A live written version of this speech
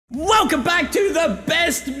Welcome back to the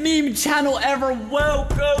best meme channel ever.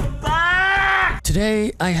 Welcome back.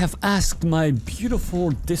 Today, I have asked my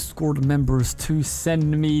beautiful Discord members to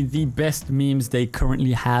send me the best memes they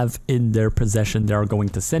currently have in their possession. They are going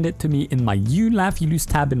to send it to me in my YLYL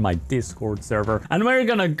tab in my Discord server. And we're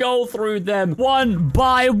gonna go through them one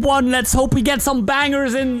by one. Let's hope we get some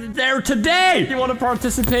bangers in there today. If you want to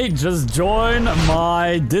participate, just join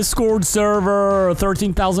my Discord server.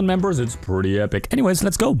 13,000 members. It's pretty epic. Anyways,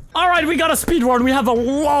 let's go. All right, we got a speed run. We have a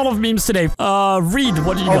lot of memes today. Reed,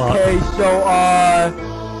 what do you got? Okay, so,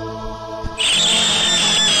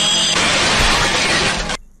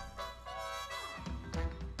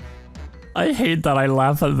 I hate that I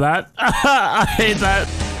laugh at that. I hate that.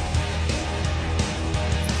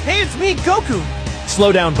 Hey, it's me, Goku!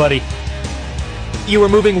 Slow down, buddy. You were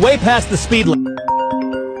moving way past the speed limit.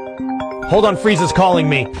 Hold on, Frieza's calling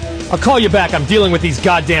me. I'll call you back. I'm dealing with these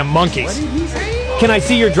goddamn monkeys. Can I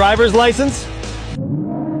see your driver's license?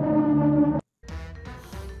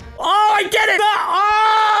 Oh, I get it!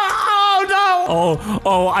 Oh, no!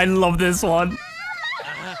 Oh, I love this one.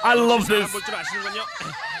 I love this.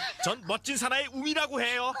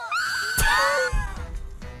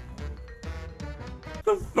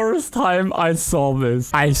 The first time I saw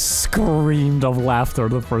this, I screamed of laughter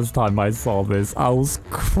the first time I saw this. I was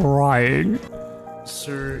crying.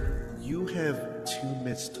 Sir, you have 2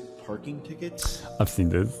 missed parking tickets. I've seen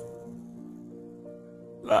this.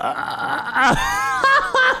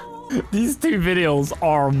 These 2 videos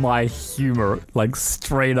are my humor. Like,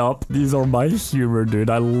 straight up. These are my humor, dude.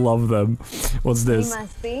 I love them. What's this? You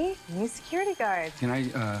must be new security guard. Can I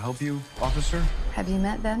help you, officer? Have you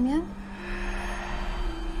met them yet?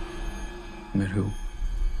 Met who?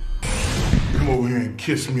 Come over here and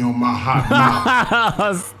kiss me on my hot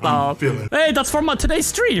mouth. Stop. Hey, that's from today's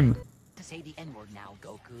stream. To say the N-word now,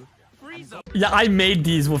 Goku. Yeah, I made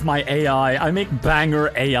these with my AI. I make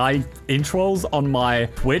banger AI intros on my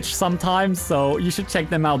Twitch sometimes, so you should check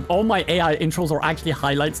them out. All my AI intros are actually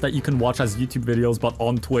highlights that you can watch as YouTube videos, but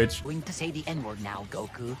on Twitch. Going to say the N-word now,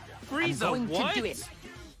 Goku. Frieza, I'm going to do it.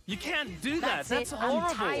 You can't do that. That's horrible.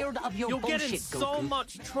 I'm tired of your You'll bullshit, get in so Goku.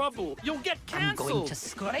 much trouble. You'll get canceled. I'm going to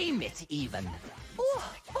scream it, even.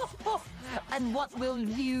 And what will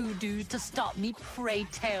you do to stop me, pray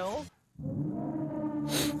tell?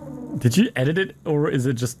 Did you edit it, or is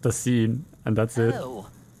it just the scene and that's it? Oh,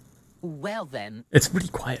 well then. It's really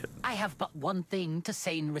quiet. I have but one thing to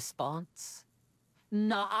say in response.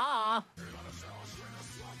 Nah.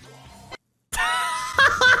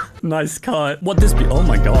 Nice cut. What this be? Oh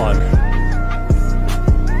my god.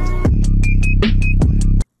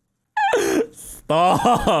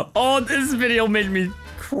 Stop. Oh, this video made me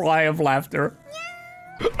cry of laughter.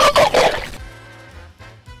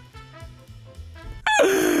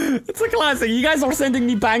 It's a classic. You guys are sending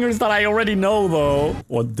me bangers that I already know, though.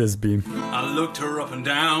 What this be? I looked her up and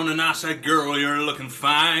down and I said, girl, you're looking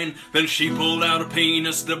fine. Then she pulled out a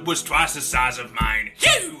penis that was twice the size of mine.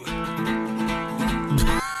 Phew!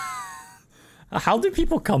 How do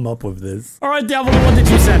people come up with this? All right, Devil, what did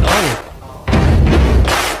you send? Oh.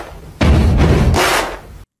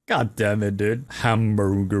 God damn it, dude.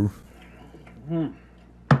 Hamburger.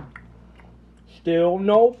 still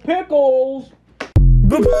no pickles.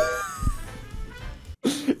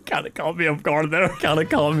 Kinda caught me off guard there. Kinda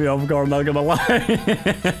caught me off guard, not gonna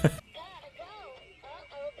lie.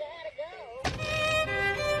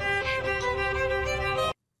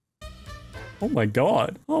 Oh my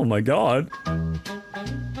god. Oh my god.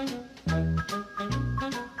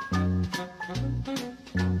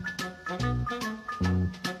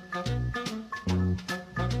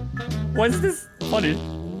 Why is this funny?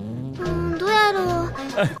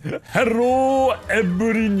 Hello,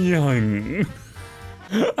 everyone.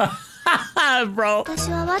 Bro.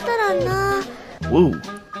 Woo.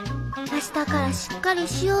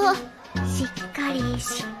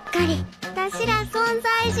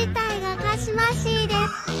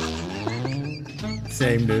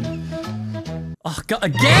 Same, dude. Oh god,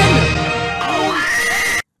 again!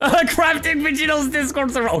 Crafting Vegeto's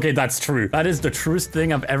Discord server. Okay, that's true. That is the truest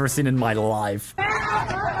thing I've ever seen in my life.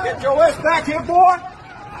 Get your ass back here, boy!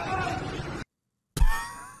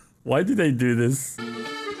 Why do they do this?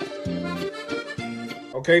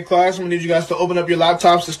 Okay, class, we need you guys to open up your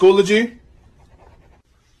laptops to Schoology.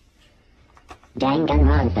 Get out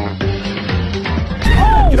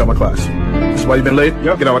of my class. This is why you've been late?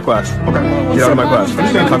 Yep. Get out of my class. Okay. Get out of my class.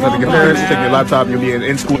 Understand? Contact your parents, take your laptop, you'll be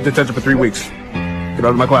in school detention for 3 weeks. Get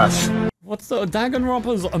out of my class. What's the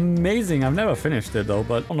Danganronpa is amazing. I've never finished it though,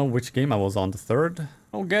 but I don't know which game I was on. The third? I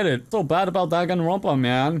don't get it. So bad about Danganronpa,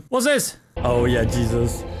 man. What's this? Oh yeah,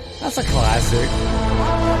 Jesus. That's a classic.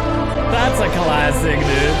 Classic,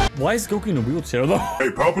 dude. Why is Goku in a wheelchair though? Hey,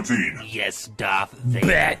 Palpatine. Yes, Darth Vader.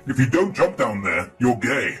 Bet. If you don't jump down there, you're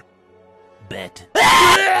gay. Bet.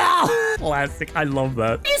 Classic. I love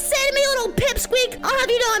that. You say to me, little pipsqueak, I'll have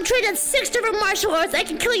you know I'm trained in 6 different martial arts. I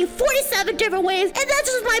can kill you 47 different ways, and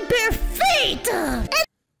that's just my bare feet.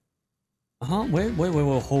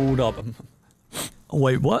 Wait, hold up.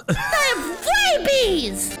 Wait, what? I have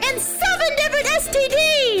rabies and 7 different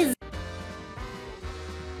STDs.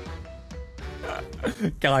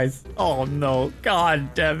 Guys, oh no.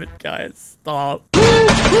 God damn it, guys. Stop.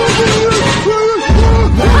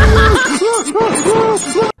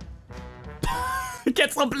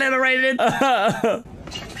 Gets obliterated. Huh?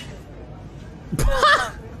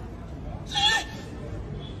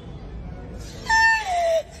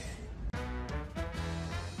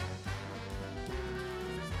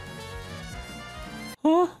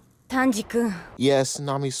 Tanji-kun. Yes,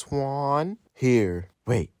 Nami Swan. Here.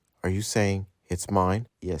 Wait, are you saying it's mine?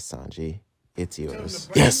 Yes, Sanji. It's yours.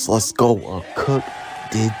 Yes, let's go. Cook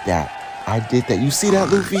did that. I did that. You see that,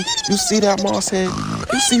 Luffy? You see that, Moss Head?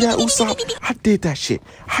 You see that, Usopp? I did that shit.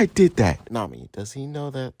 I did that. Nami, does he know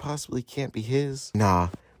that possibly can't be his? Nah,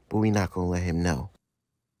 but we not gonna let him know.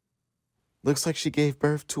 Looks like she gave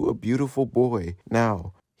birth to a beautiful boy.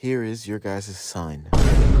 Now, here is your guys' son.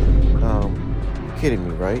 You're kidding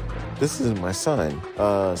me, right? This isn't my son.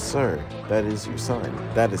 Sir, that is your son.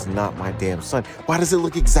 That is not my damn son. Why does it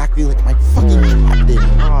look exactly like my fucking captain?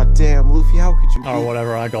 Aw, damn, Luffy, how could you? Oh,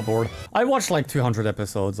 whatever, I got bored. I watched like 200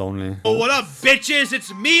 episodes only. Oh, what up, bitches?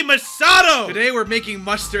 It's me, Masato! Today we're making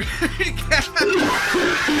mustard.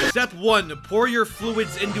 Step 1, pour your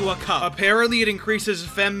fluids into a cup. Apparently it increases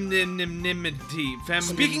femininity.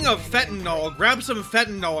 Speaking of fentanyl, grab some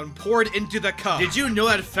fentanyl and pour it into the cup. Did you know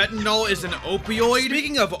that fentanyl is an opioid?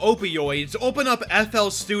 Speaking of opioids, open up FL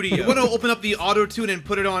Studio. You want to open up the auto-tune and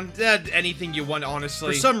put it on anything you want,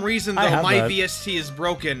 honestly. For some reason, though, my VST is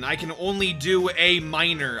broken. I can only do A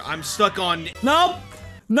minor. I'm stuck on... Nope!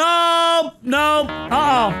 Nope! Nope!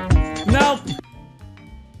 Uh-oh! Nope!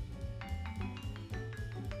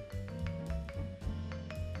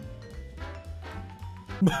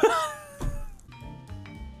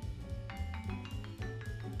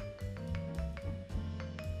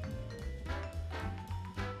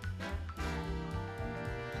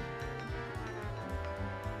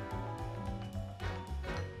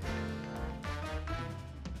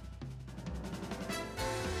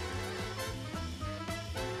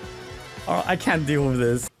 I can't deal with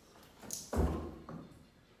this.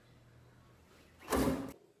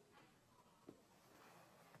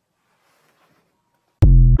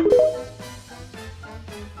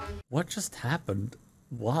 What just happened?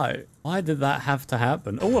 Why? Why did that have to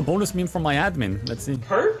happen? Oh, a bonus meme from my admin. Let's see.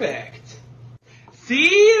 Perfect. CEDEX!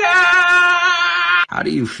 How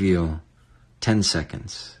do you feel 10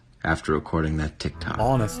 seconds after recording that TikTok?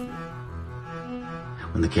 Honest.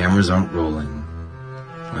 When the cameras aren't rolling,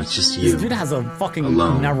 it's just you. This dude has a fucking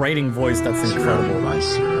alone, narrating voice that's incredible. By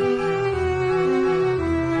syrup.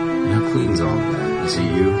 And who cleans all of that? Is it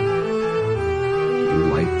you? You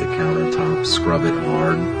wipe the countertop, scrub it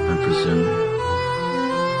hard, I presume.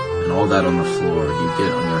 And all that on the floor, you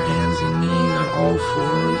get on your hands and knees on all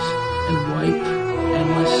fours and wipe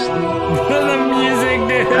endlessly. The music,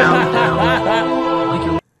 dude. Round down,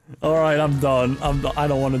 like Alright, I'm done. I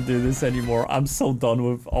don't want to do this anymore. I'm so done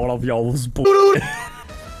with all of y'all's bullshit.